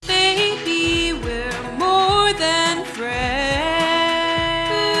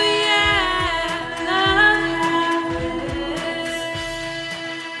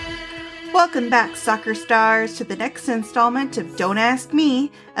Welcome back, soccer stars, to the next installment of Don't Ask Me,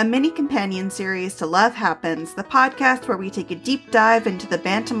 a mini companion series to Love Happens, the podcast where we take a deep dive into the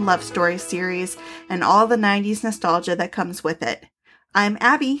Bantam Love Story series and all the 90s nostalgia that comes with it. I'm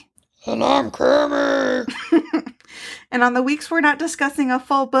Abby. And I'm Kermit. And on the weeks we're not discussing a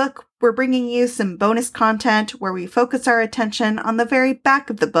full book, we're bringing you some bonus content where we focus our attention on the very back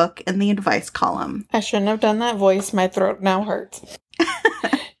of the book in the advice column. I shouldn't have done that voice. My throat now hurts.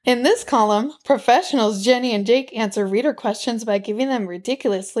 In this column, professionals Jenny and Jake answer reader questions by giving them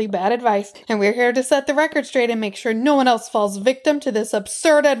ridiculously bad advice, and we're here to set the record straight and make sure no one else falls victim to this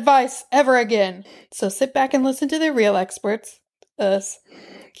absurd advice ever again. So sit back and listen to the real experts, us,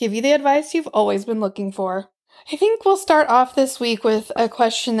 give you the advice you've always been looking for. I think we'll start off this week with a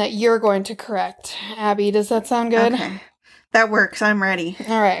question that you're going to correct. Abby, does that sound good? Okay. That works. I'm ready.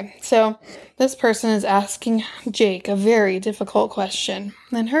 All right. So this person is asking Jake a very difficult question.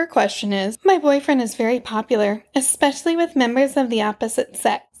 And her question is, my boyfriend is very popular, especially with members of the opposite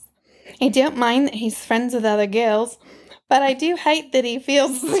sex. I don't mind that he's friends with other girls, but I do hate that he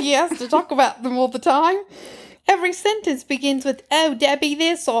feels he has to talk about them all the time. Every sentence begins with, oh, Debbie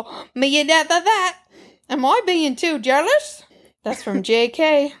this or me and that. Am I being too jealous? That's from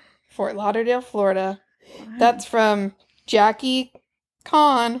JK, Fort Lauderdale, Florida. Wow. That's from Jackie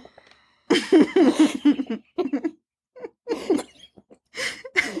Khan.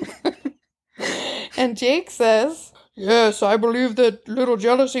 And Jake says, yes, I believe that little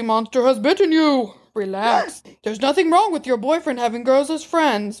jealousy monster has bitten you. Relax. There's nothing wrong with your boyfriend having girls as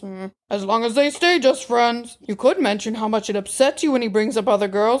friends. As long as they stay just friends. You could mention how much it upsets you when he brings up other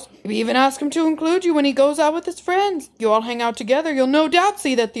girls. Maybe even ask him to include you when he goes out with his friends. You all hang out together, you'll no doubt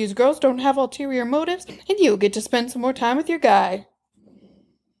see that these girls don't have ulterior motives, and you'll get to spend some more time with your guy.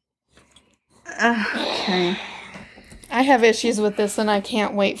 Okay. I have issues with this, and I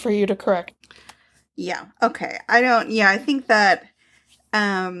can't wait for you to correct. Yeah. Okay. I think that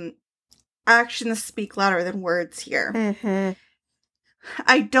actions speak louder than words here. Mm-hmm.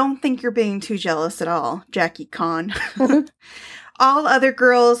 I don't think you're being too jealous at all, Jackie Khan. All other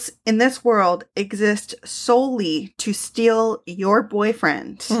girls in this world exist solely to steal your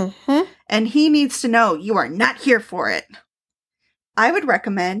boyfriend. Mm-hmm. And he needs to know you are not here for it. I would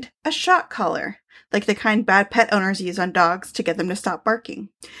recommend a shock collar, like the kind bad pet owners use on dogs to get them to stop barking.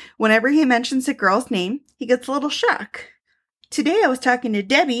 Whenever he mentions a girl's name, he gets a little shock. Today I was talking to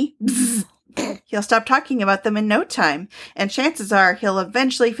Debbie. Bzz. He'll stop talking about them in no time, and chances are he'll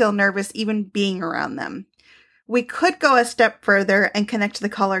eventually feel nervous even being around them. We could go a step further and connect the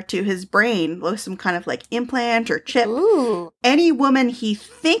collar to his brain with some kind of like implant or chip. Ooh. Any woman he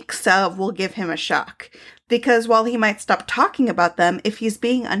thinks of will give him a shock, because while he might stop talking about them, if he's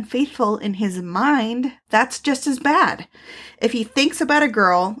being unfaithful in his mind, that's just as bad. If he thinks about a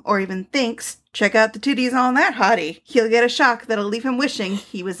girl, or even thinks, check out the titties on that hottie, he'll get a shock that'll leave him wishing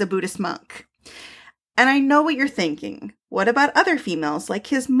he was a Buddhist monk. And I know what you're thinking. What about other females, like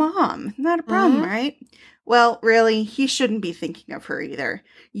his mom? Not a problem, right? Well, really, he shouldn't be thinking of her either.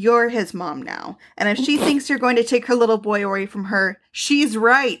 You're his mom now. And if she thinks you're going to take her little boy away from her, she's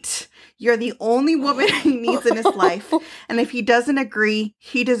right. You're the only woman he needs in his life. And if he doesn't agree,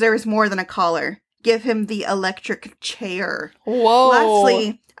 he deserves more than a collar. Give him the electric chair. Whoa.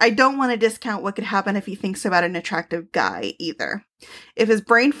 Lastly, I don't want to discount what could happen if he thinks about an attractive guy either. If his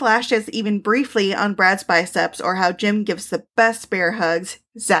brain flashes even briefly on Brad's biceps or how Jim gives the best bear hugs,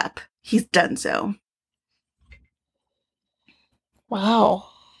 zap, he's done so. Wow.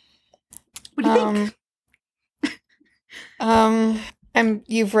 What do you think?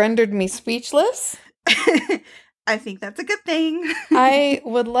 You've rendered me speechless. I think that's a good thing. I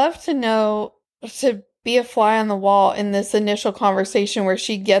would love to know, to be a fly on the wall in this initial conversation where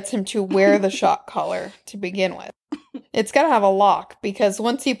she gets him to wear the shock collar to begin with. It's got to have a lock, because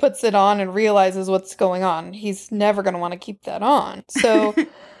once he puts it on and realizes what's going on, he's never going to want to keep that on. So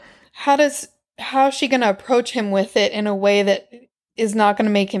how is she going to approach him with it in a way that is not going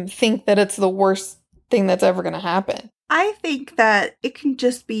to make him think that it's the worst thing that's ever going to happen? I think that it can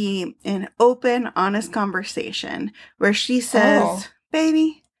just be an open, honest conversation where she says,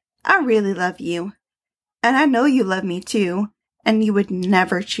 baby, I really love you. And I know you love me too. And you would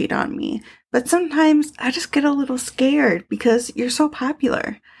never cheat on me. But sometimes I just get a little scared because you're so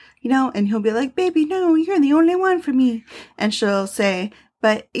popular, and he'll be like, baby, no, you're the only one for me. And she'll say,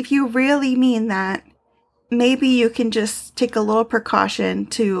 but if you really mean that, maybe you can just take a little precaution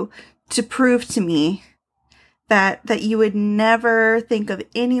to prove to me that you would never think of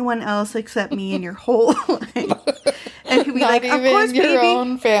anyone else except me in your whole life. And he'd be Not like, of even course, your baby,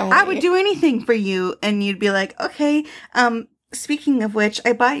 own family. I would do anything for you. And you'd be like, okay, Speaking of which,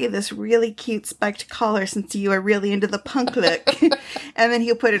 I bought you this really cute spiked collar since you are really into the punk look. And then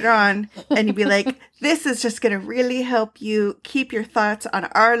he'll put it on and you'd be like, this is just going to really help you keep your thoughts on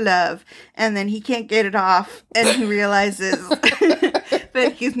our love. And then he can't get it off and he realizes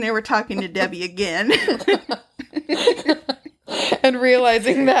that he's never talking to Debbie again. And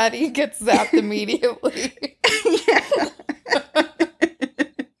realizing that, he gets zapped immediately. Yeah.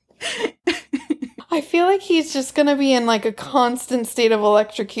 I feel like he's just going to be in like a constant state of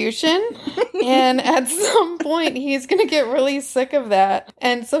electrocution. And at some point, he's going to get really sick of that.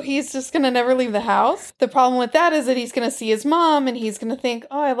 And so he's just going to never leave the house. The problem with that is that he's going to see his mom and he's going to think,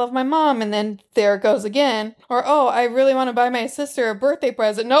 oh, I love my mom. And then there it goes again. Or, oh, I really want to buy my sister a birthday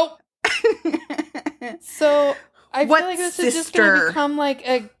present. Nope. So I feel like this is just going to become like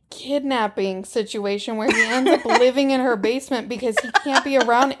a kidnapping situation where he ends up living in her basement because he can't be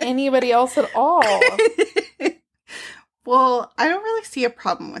around anybody else at all. Well, I don't really see a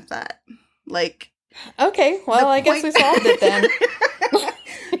problem with that. Like, okay, well, I guess we solved it then.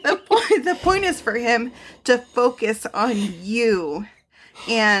 The point is for him to focus on you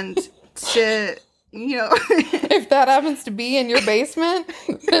and to, you know. If that happens to be in your basement,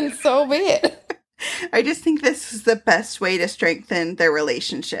 then so be it. I just think this is the best way to strengthen their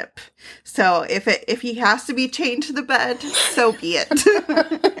relationship. So if he has to be chained to the bed, so be it.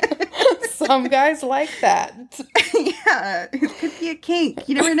 Some guys like that. Yeah, it could be a kink.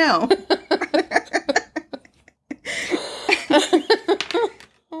 You never know.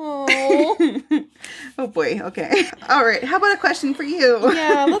 Oh boy, okay. All right, how about a question for you?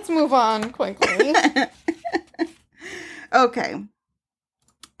 Yeah, let's move on quickly. Okay.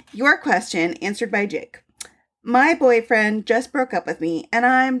 Your question answered by Jake. My boyfriend just broke up with me and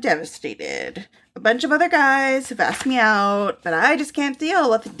I'm devastated. A bunch of other guys have asked me out, but I just can't deal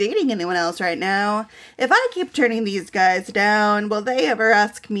with dating anyone else right now. If I keep turning these guys down, will they ever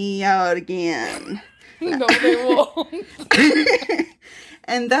ask me out again? No, they won't.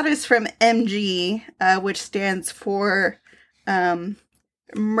 And that is from MG, which stands for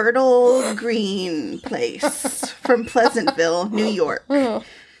Myrtle Green Place from Pleasantville, New York. Oh.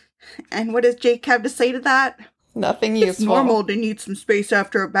 And what does Jake have to say to that? Nothing useful. It's normal to need some space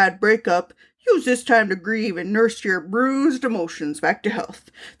after a bad breakup. Use this time to grieve and nurse your bruised emotions back to health.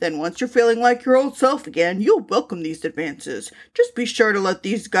 Then once you're feeling like your old self again, you'll welcome these advances. Just be sure to let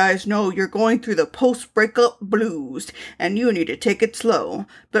these guys know you're going through the post-breakup blues, and you need to take it slow.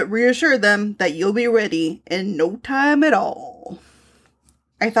 But reassure them that you'll be ready in no time at all.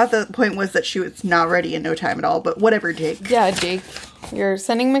 I thought the point was that she was not ready in no time at all, but whatever, Jake. Yeah, Jake. You're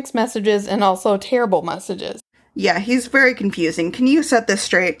sending mixed messages and also terrible messages. Yeah, he's very confusing. Can you set this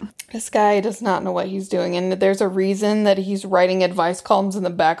straight? This guy does not know what he's doing, and there's a reason that he's writing advice columns in the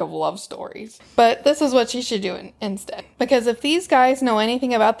back of love stories. But this is what she should do instead. Because if these guys know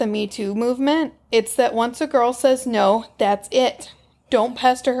anything about the Me Too movement, it's that once a girl says no, that's it. Don't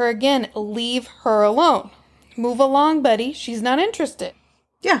pester her again. Leave her alone. Move along, buddy. She's not interested.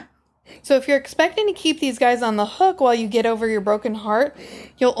 Yeah. So if you're expecting to keep these guys on the hook while you get over your broken heart,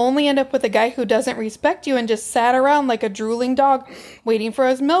 you'll only end up with a guy who doesn't respect you and just sat around like a drooling dog waiting for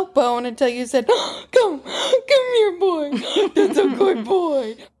his milk bone until you said, come here, boy. That's a good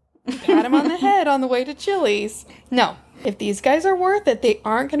boy. Pat him on the head on the way to Chili's. No, if these guys are worth it, they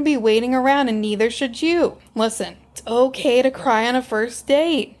aren't going to be waiting around, and neither should you. Listen, it's okay to cry on a first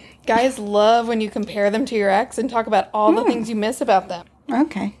date. Guys love when you compare them to your ex and talk about all the things you miss about them.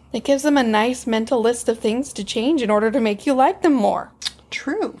 Okay. It gives them a nice mental list of things to change in order to make you like them more.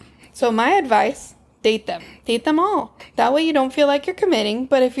 True. So my advice, date them. Date them all. That way you don't feel like you're committing,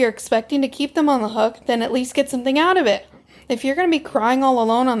 but if you're expecting to keep them on the hook, then at least get something out of it. If you're going to be crying all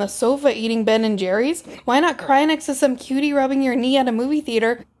alone on the sofa eating Ben & Jerry's, why not cry next to some cutie rubbing your knee at a movie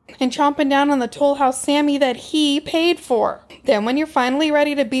theater and chomping down on the Toll House Sammy that he paid for? Then when you're finally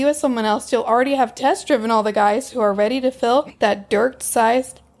ready to be with someone else, you'll already have test-driven all the guys who are ready to fill that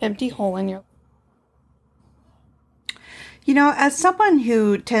dirt-sized empty hole in your life. You know, as someone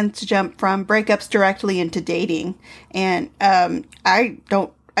who tends to jump from breakups directly into dating, and I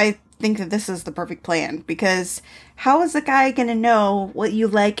think that this is the perfect plan, because how is a guy going to know what you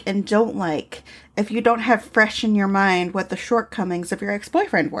like and don't like if you don't have fresh in your mind what the shortcomings of your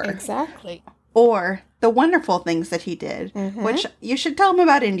ex-boyfriend were? Exactly. Or the wonderful things that he did, which you should tell him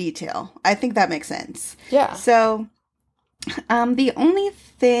about in detail. I think that makes sense. Yeah. So The only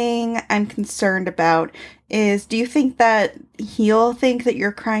thing I'm concerned about is, do you think that he'll think that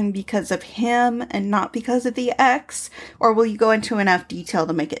you're crying because of him and not because of the ex? Or will you go into enough detail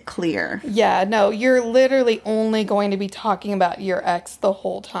to make it clear? Yeah, no, you're literally only going to be talking about your ex the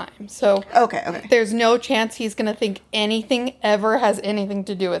whole time. So Okay. there's no chance he's going to think anything ever has anything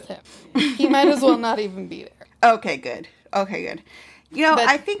to do with him. He might as well not even be there. Okay, good. You know,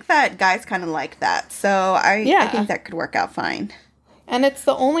 I think that guys kind of like that, so I think that could work out fine. And it's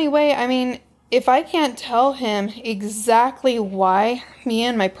the only way. I mean, if I can't tell him exactly why me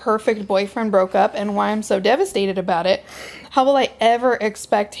and my perfect boyfriend broke up and why I'm so devastated about it, how will I ever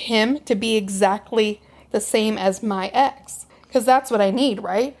expect him to be exactly the same as my ex? Because that's what I need,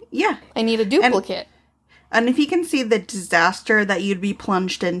 right? Yeah. I need a duplicate. And if he can see the disaster that you'd be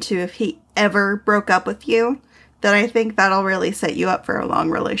plunged into if he ever broke up with you, then I think that'll really set you up for a long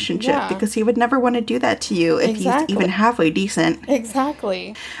relationship, because he would never want to do that to you if he's even halfway decent.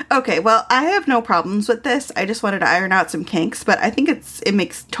 Exactly. Okay, well, I have no problems with this. I just wanted to iron out some kinks, but I think it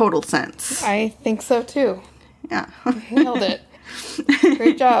makes total sense. I think so too. Yeah. Nailed it.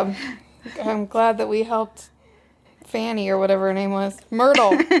 Great job. I'm glad that we helped Fanny, or whatever her name was.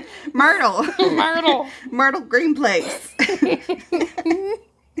 Myrtle. Myrtle Green Place.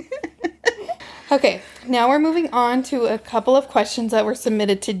 Okay, now we're moving on to a couple of questions that were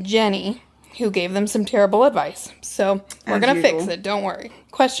submitted to Jenny, who gave them some terrible advice. So we're going to fix it, don't worry.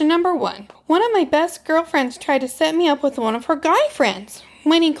 Question number 1. One of my best girlfriends tried to set me up with one of her guy friends.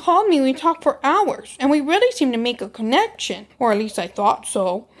 When he called me, we talked for hours, and we really seemed to make a connection. Or at least I thought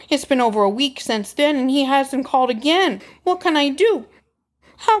so. It's been over a week since then, and he hasn't called again. What can I do?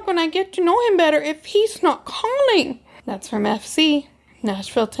 How can I get to know him better if he's not calling? That's from FC,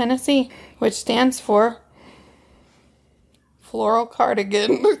 Nashville, Tennessee, which stands for Floral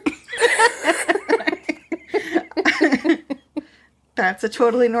Cardigan. That's a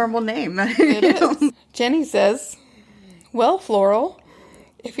totally normal name. It is. Jenny says, well, Floral,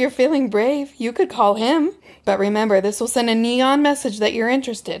 if you're feeling brave, you could call him. But remember, this will send a neon message that you're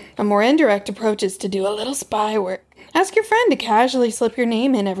interested. A more indirect approach is to do a little spy work. Ask your friend to casually slip your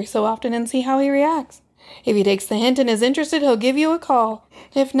name in every so often and see how he reacts. If he takes the hint and is interested, he'll give you a call.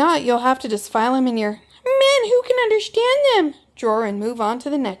 If not, you'll have to just file him in your "men who can understand them" drawer and move on to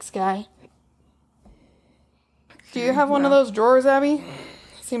the next guy. Do you have one of those drawers, Abby?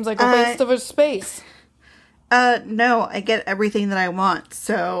 Seems like a waste of a space. No, I get everything that I want,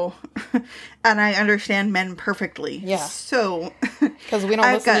 so, and I understand men perfectly. Yeah. So. Because we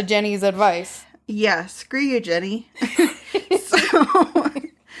don't listen to Jenny's advice. Yeah, screw you, Jenny. So,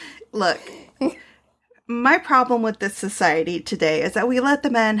 look. My problem with this society today is that we let the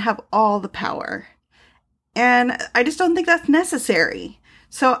men have all the power. And I just don't think that's necessary.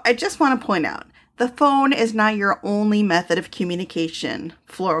 So I just want to point out, the phone is not your only method of communication,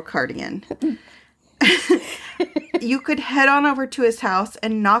 Floral Cardigan. You could head on over to his house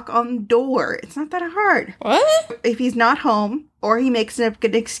and knock on the door. It's not that hard. What? If he's not home, or he makes an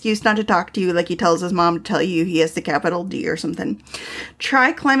excuse not to talk to you, like he tells his mom to tell you he has the capital D or something,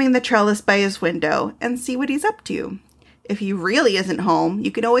 try climbing the trellis by his window and see what he's up to. If he really isn't home, you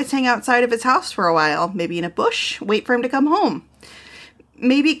can always hang outside of his house for a while, maybe in a bush, wait for him to come home.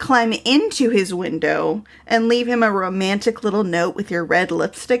 Maybe climb into his window and leave him a romantic little note with your red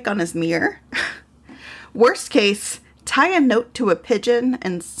lipstick on his mirror. Worst case, tie a note to a pigeon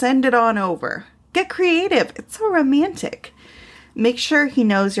and send it on over. Get creative. It's so romantic. Make sure he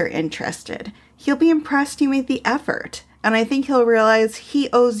knows you're interested. He'll be impressed you made the effort, and I think he'll realize he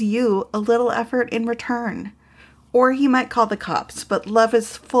owes you a little effort in return. Or he might call the cops, but love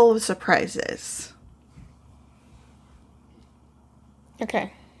is full of surprises.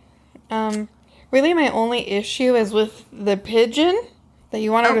 Okay. Really my only issue is with the pigeon that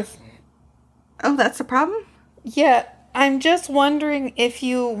you wanted to... Oh, that's a problem? Yeah, I'm just wondering if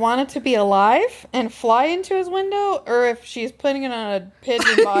you want it to be alive and fly into his window, or if she's putting it on a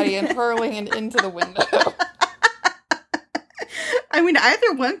pigeon body and hurling it into the window. I mean,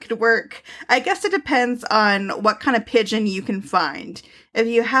 either one could work. I guess it depends on what kind of pigeon you can find. If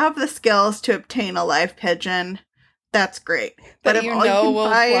you have the skills to obtain a live pigeon, that's great. But if will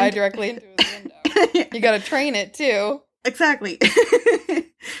fly directly into his window. You gotta train it, too. Exactly.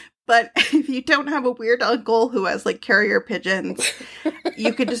 But if you don't have a weird uncle who has, like, carrier pigeons,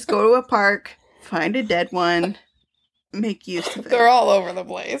 you could just go to a park, find a dead one, make use of it. They're all over the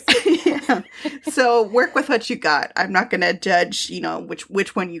place. Yeah. So work with what you got. I'm not going to judge,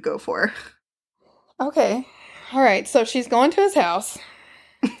 which one you go for. Okay. All right. So she's going to his house,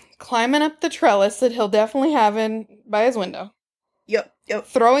 climbing up the trellis that he'll definitely have in by his window. Yep.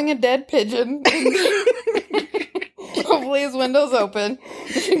 Throwing a dead pigeon. Thankfully, his window's open.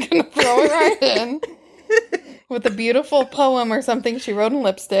 She's gonna throw it right in with a beautiful poem or something she wrote in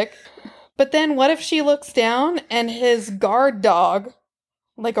lipstick. But then what if she looks down and his guard dog,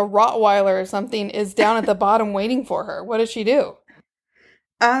 like a Rottweiler or something, is down at the bottom waiting for her? What does she do?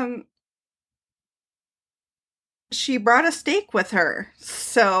 She brought a steak with her,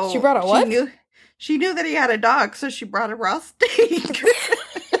 so She brought a what? She knew that he had a dog, so she brought a raw steak.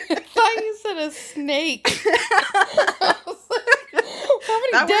 I thought you said a snake. I was like, how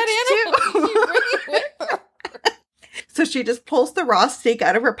many That dead animals did she bring with her? So she just pulls the raw steak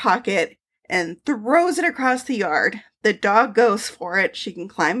out of her pocket and throws it across the yard. The dog goes for it. She can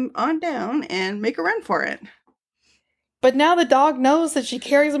climb on down and make a run for it. But now the dog knows that she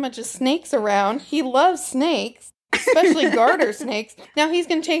carries a bunch of snakes around. He loves snakes, especially garter snakes. Now he's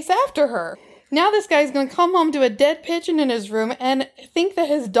going to chase after her. Now this guy's going to come home to a dead pigeon in his room and think that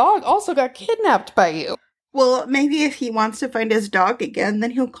his dog also got kidnapped by you. Well, maybe if he wants to find his dog again,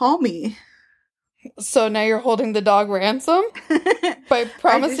 then he'll call me. So now you're holding the dog ransom by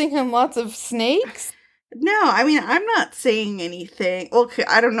promising him lots of snakes? No, I mean, I'm not saying anything. Well,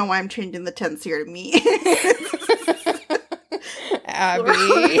 I don't know why I'm changing the tense here to me.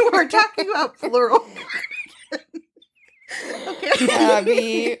 Abby. We're talking about plural. Okay.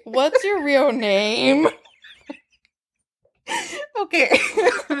 Abby, what's your real name? Okay.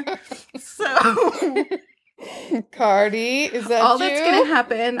 So Cardi, is that all you?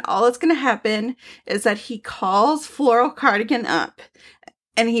 that's gonna happen is that he calls Floral Cardigan up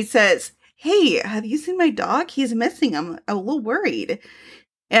and he says, "Hey, have you seen my dog? He's missing. I'm a little worried."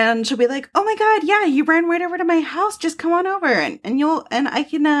 And she'll be like, "Oh my god, yeah, you ran right over to my house. Just come on over and I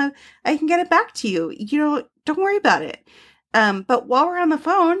can get it back to you. You know, don't worry about it. But while we're on the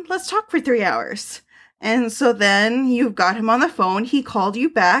phone, let's talk for 3 hours." And so then you've got him on the phone, he called you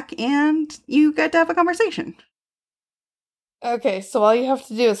back, and you get to have a conversation. Okay, so all you have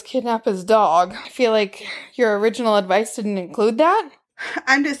to do is kidnap his dog. I feel like your original advice didn't include that.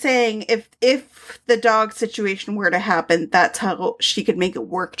 I'm just saying, if the dog situation were to happen, that's how she could make it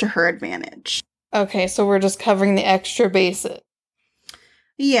work to her advantage. Okay, so we're just covering the extra bases.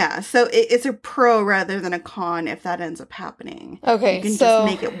 Yeah, so it's a pro rather than a con if that ends up happening. Okay, you can so just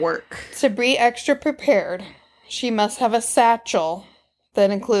make it work. To be extra prepared, she must have a satchel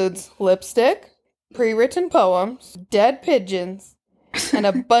that includes lipstick, pre-written poems, dead pigeons, and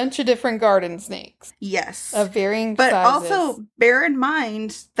a bunch of different garden snakes. Yes. Of varying but sizes. Also, bear in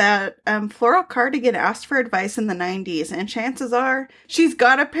mind that Floral Cardigan asked for advice in the 90s, and chances are she's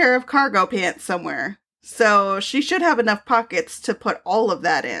got a pair of cargo pants somewhere. So she should have enough pockets to put all of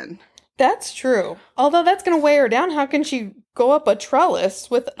that in. That's true. Although that's going to weigh her down. How can she go up a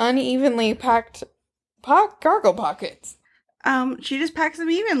trellis with unevenly packed cargo pockets? She just packs them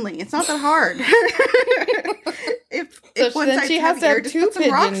evenly. It's not that hard. if one then side's she has to heavier, have just two put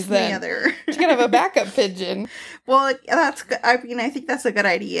some rocks pigeons in then. the other. She can have a backup pigeon. Well, that's good. I mean, I think that's a good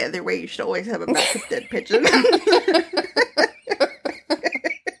idea. Either way, you should always have a backup dead pigeon.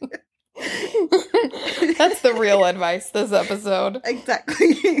 That's the real advice this episode.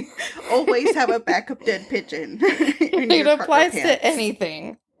 Exactly. Always have a backup dead pigeon. It applies to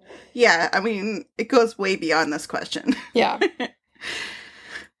anything. Yeah, I mean, it goes way beyond this question. Yeah.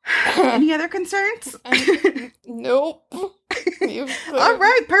 Any other concerns? Nope. All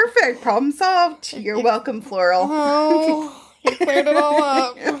right, perfect. Problem solved. You're welcome, Floral. Oh, you cleared it all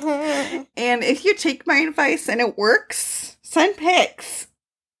up. And if you take my advice and it works, send pics.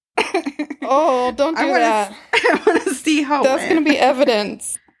 Oh, don't do that. I want to see how that's going to be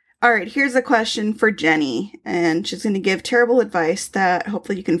evidence. All right, here's a question for Jenny, and she's going to give terrible advice that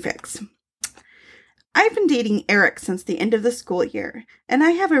hopefully you can fix. I've been dating Eric since the end of the school year, and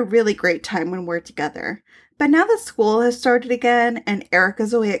I have a really great time when we're together. But now that school has started again and Eric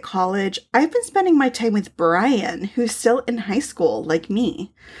is away at college, I've been spending my time with Brian, who's still in high school, like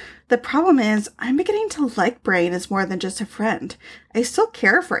me. The problem is, I'm beginning to like Brian as more than just a friend. I still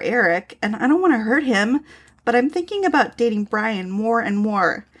care for Eric, and I don't want to hurt him, but I'm thinking about dating Brian more and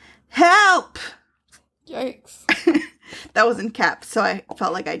more. Help! Yikes. That was in caps, so I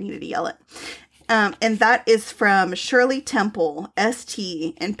felt like I needed to yell it. And that is from Shirley Temple,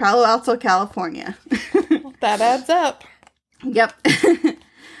 ST, in Palo Alto, California. That adds up. Yep.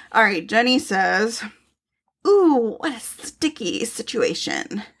 All right, Jenny says, "Ooh, what a sticky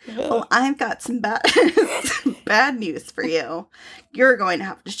situation. Well, I've got some bad news for you. You're going to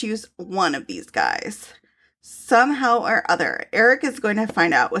have to choose one of these guys. Somehow or other, Eric is going to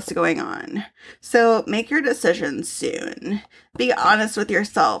find out what's going on. So make your decision soon. Be honest with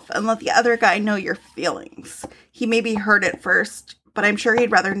yourself and let the other guy know your feelings. He may be hurt at first, but I'm sure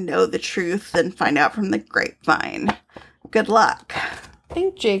he'd rather know the truth than find out from the grapevine. good luck. I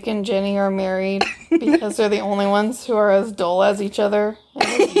think Jake and Jenny are married because they're the only ones who are as dull as each other and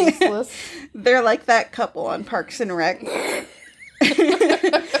as useless. They're like that couple on Parks and Rec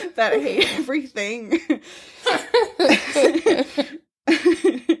that hate everything.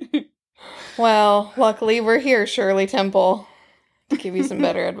 Well, luckily we're here, Shirley Temple, to give you some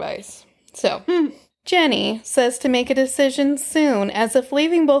better advice. So, Jenny says to make a decision soon, as if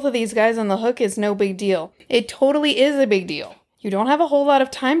leaving both of these guys on the hook is no big deal. It totally is a big deal. You don't have a whole lot of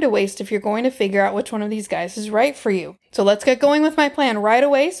time to waste if you're going to figure out which one of these guys is right for you. So let's get going with my plan right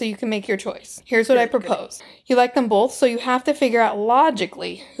away so you can make your choice. Here's what I propose. You like them both, so you have to figure out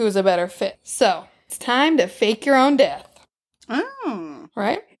logically who's a better fit. So, it's time to fake your own death. Oh.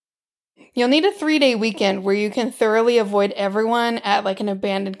 Right? You'll need a 3-day weekend where you can thoroughly avoid everyone at like an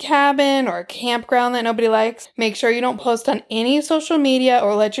abandoned cabin or a campground that nobody likes. Make sure you don't post on any social media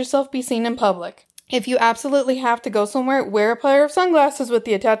or let yourself be seen in public. If you absolutely have to go somewhere, wear a pair of sunglasses with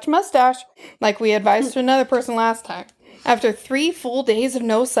the attached mustache, like we advised to another person last time. After 3 full days of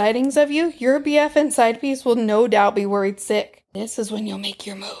no sightings of you, your BF and side piece will no doubt be worried sick. This is when you'll make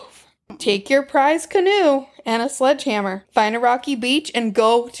your move. Take your prize canoe and a sledgehammer. Find a rocky beach and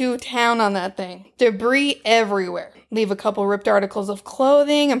go to town on that thing. Debris everywhere. Leave a couple ripped articles of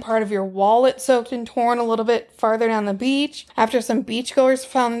clothing and part of your wallet soaked and torn a little bit farther down the beach. After some beachgoers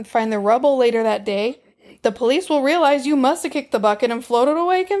find the rubble later that day, the police will realize you must have kicked the bucket and floated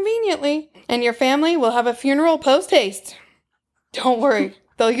away conveniently. And your family will have a funeral post-haste. Don't worry.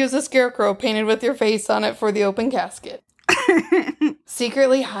 They'll use a scarecrow painted with your face on it for the open casket.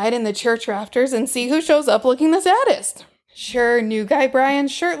 Secretly hide in the church rafters and see who shows up looking the saddest. Sure, new guy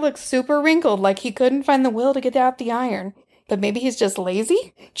Brian's shirt looks super wrinkled like he couldn't find the will to get out the iron. But maybe he's just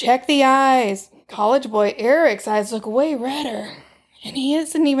lazy? Check the eyes. College boy Eric's eyes look way redder. And he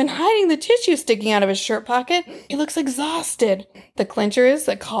isn't even hiding the tissue sticking out of his shirt pocket. He looks exhausted. The clincher is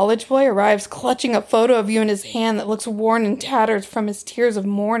that college boy arrives clutching a photo of you in his hand that looks worn and tattered from his tears of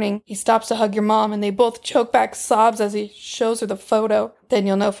mourning. He stops to hug your mom, and they both choke back sobs as he shows her the photo. Then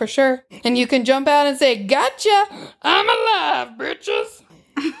you'll know for sure. And you can jump out and say, "Gotcha! I'm alive, bitches!"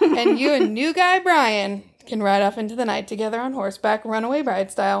 And you and new guy Brian can ride off into the night together on horseback, runaway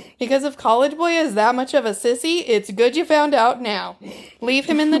bride style. Because if college boy is that much of a sissy, it's good you found out now. Leave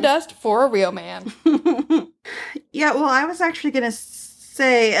him in the dust for a real man. Yeah, well, I was actually going to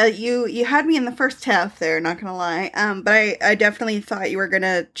say, you had me in the first half there, not going to lie. But I definitely thought you were going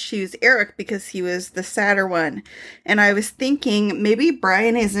to choose Eric because he was the sadder one. And I was thinking maybe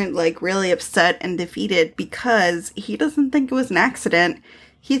Brian isn't like really upset and defeated because he doesn't think it was an accident.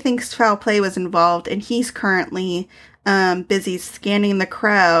 He thinks foul play was involved, and he's currently busy scanning the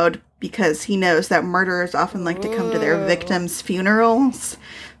crowd because he knows that murderers often like to come to their victims' funerals.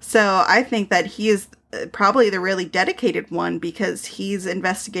 So I think that he is probably the really dedicated one because he's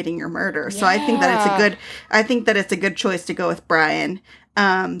investigating your murder. Yeah. So I think that it's a good choice to go with Brian.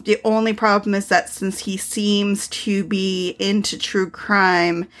 The only problem is that since he seems to be into true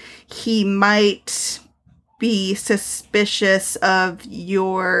crime, he might be suspicious of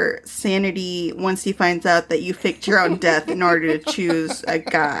your sanity once he finds out that you faked your own death in order to choose a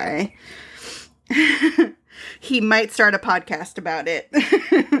guy. He might start a podcast about it.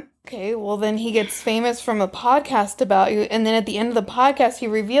 Okay, well then he gets famous from a podcast about you, and then at the end of the podcast he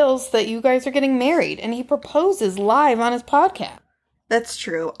reveals that you guys are getting married, and he proposes live on his podcast. That's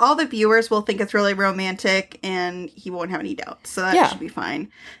true. All the viewers will think it's really romantic, and he won't have any doubts, so that should be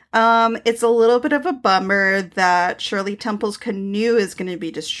fine. It's a little bit of a bummer that Shirley Temple's canoe is going to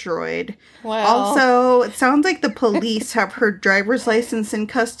be destroyed. Well. Also, it sounds like the police have her driver's license in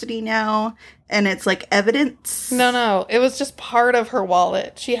custody now, and it's like evidence. No, it was just part of her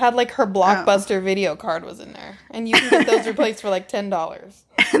wallet. She had like her Blockbuster video card was in there, and you can get those replaced for like $10.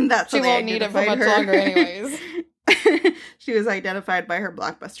 And that's she won't need it for much longer anyways. She was identified by her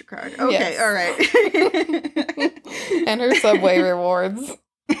Blockbuster card. Okay, yes. All right. And her Subway rewards.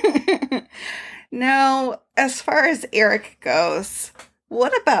 Now, as far as Eric goes,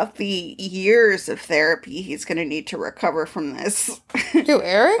 what about the years of therapy he's going to need to recover from this? Who,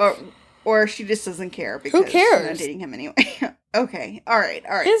 Eric? Or she just doesn't care because who cares? She's not dating him anyway. Okay, all right.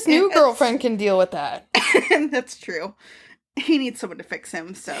 His new girlfriend can deal with that. That's true. He needs someone to fix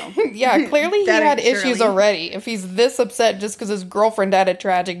him, so. Yeah, clearly he had issues already if he's this upset just because his girlfriend had a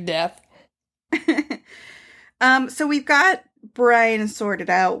tragic death. So we've got Brian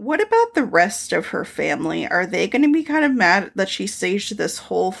sorted out. What about the rest of her family? Are they going to be kind of mad that she staged this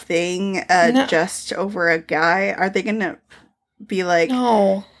whole thing just over a guy? Are they going to be like,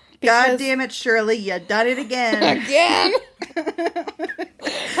 no, God damn it, Shirley, you done it again. Again?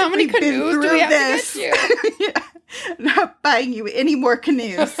 How many canoes do we have to get you? Yeah. Not buying you any more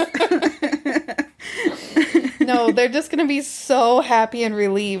canoes. No, they're just going to be so happy and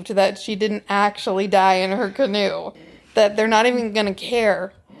relieved that she didn't actually die in her canoe. That they're not even going to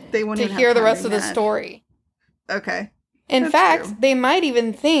care They won't to even hear have the time rest to of the be mad. story. Okay. In That's fact, true. they might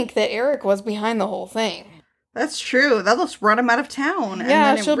even think that Eric was behind the whole thing. That's true. They'll just run him out of town. And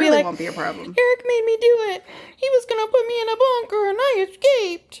Yeah, then she'll it be really like, won't be a problem. Eric made me do it. He was going to put me in a bunker and I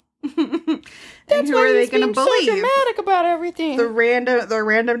escaped. And That's who why are they he's going being to believe? so dramatic about everything. The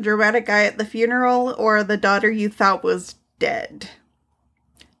random dramatic guy at the funeral, or the daughter you thought was dead?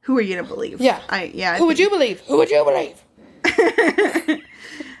 Who are you going to believe? Yeah. Who would you believe? Who would you believe?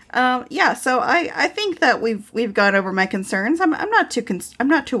 Yeah, so I think that we've gone over my concerns. I'm not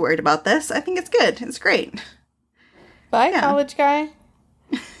too worried about this. I think it's good. It's great. Bye, Yeah. college guy.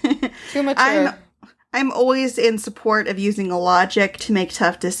 Too mature. I'm always in support of using logic to make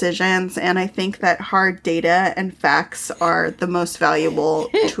tough decisions, and I think that hard data and facts are the most valuable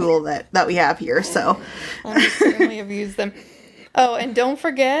tool that we have here. So I certainly have used them. Oh, and don't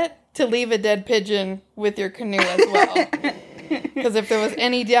forget to leave a dead pigeon with your canoe as well. Because if there was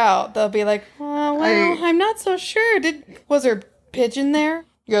any doubt, they'll be like, oh, well, I'm not so sure. Was there a pigeon there?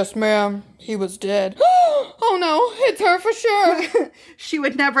 Yes, ma'am. He was dead. Oh, no. It's her for sure. she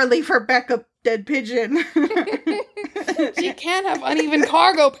would never leave her backup dead pigeon. She can't have uneven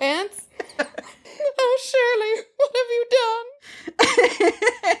cargo pants. Oh, Shirley, what have you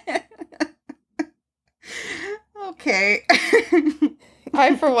done? Okay.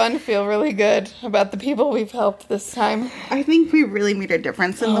 I, for one, feel really good about the people we've helped this time. I think we really made a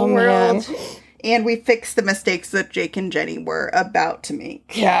difference in the world. Man. And we fixed the mistakes that Jake and Jenny were about to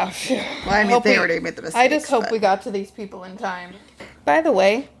make. Yeah. Well, I mean, they already made the mistakes. I just hope we got to these people in time. By the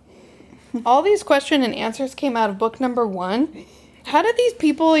way, all these question and answers came out of book number 1. How did these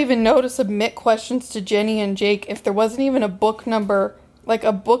people even know to submit questions to Jenny and Jake if there wasn't even a book number, like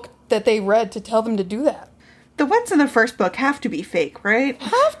a book that they read to tell them to do that? The what's in the first book have to be fake, right?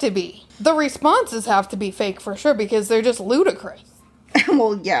 Have to be. The responses have to be fake for sure because they're just ludicrous.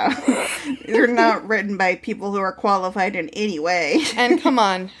 Well, yeah. They're not written by people who are qualified in any way. And come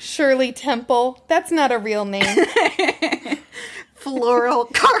on, Shirley Temple, that's not a real name. Floral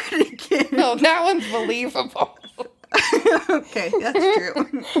cardigan. No, that one's believable. Okay, that's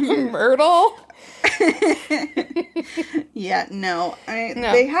true. Myrtle? Yeah, no.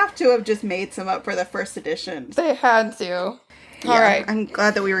 No. They have to have just made some up for the first edition. They had to. Yeah, All right. I'm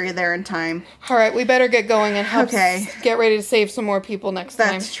glad that we were there in time. All right, we better get going and help Okay. get ready to save some more people next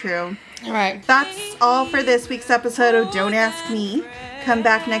That's true. time. All right. That's all for this week's episode of Don't Ask Me. Come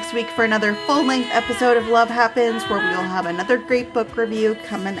back next week for another full-length episode of Love Happens, where we will have another great book review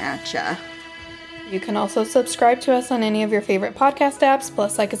coming at ya. You can also subscribe to us on any of your favorite podcast apps,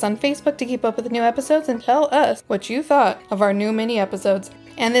 plus like us on Facebook to keep up with the new episodes and tell us what you thought of our new mini episodes.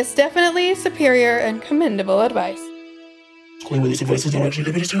 And this definitely superior and commendable advice. Disclaimer, this advice is not actually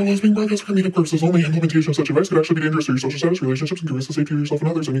given as terrible as being broadcast for comedic purposes only. Implementation of such advice could actually be dangerous to your social status, relationships, and could risk the safety of yourself and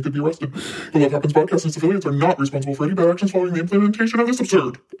others, and you could be arrested. The Love Happens podcast and its affiliates are not responsible for any bad actions following the implementation of this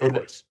absurd advice.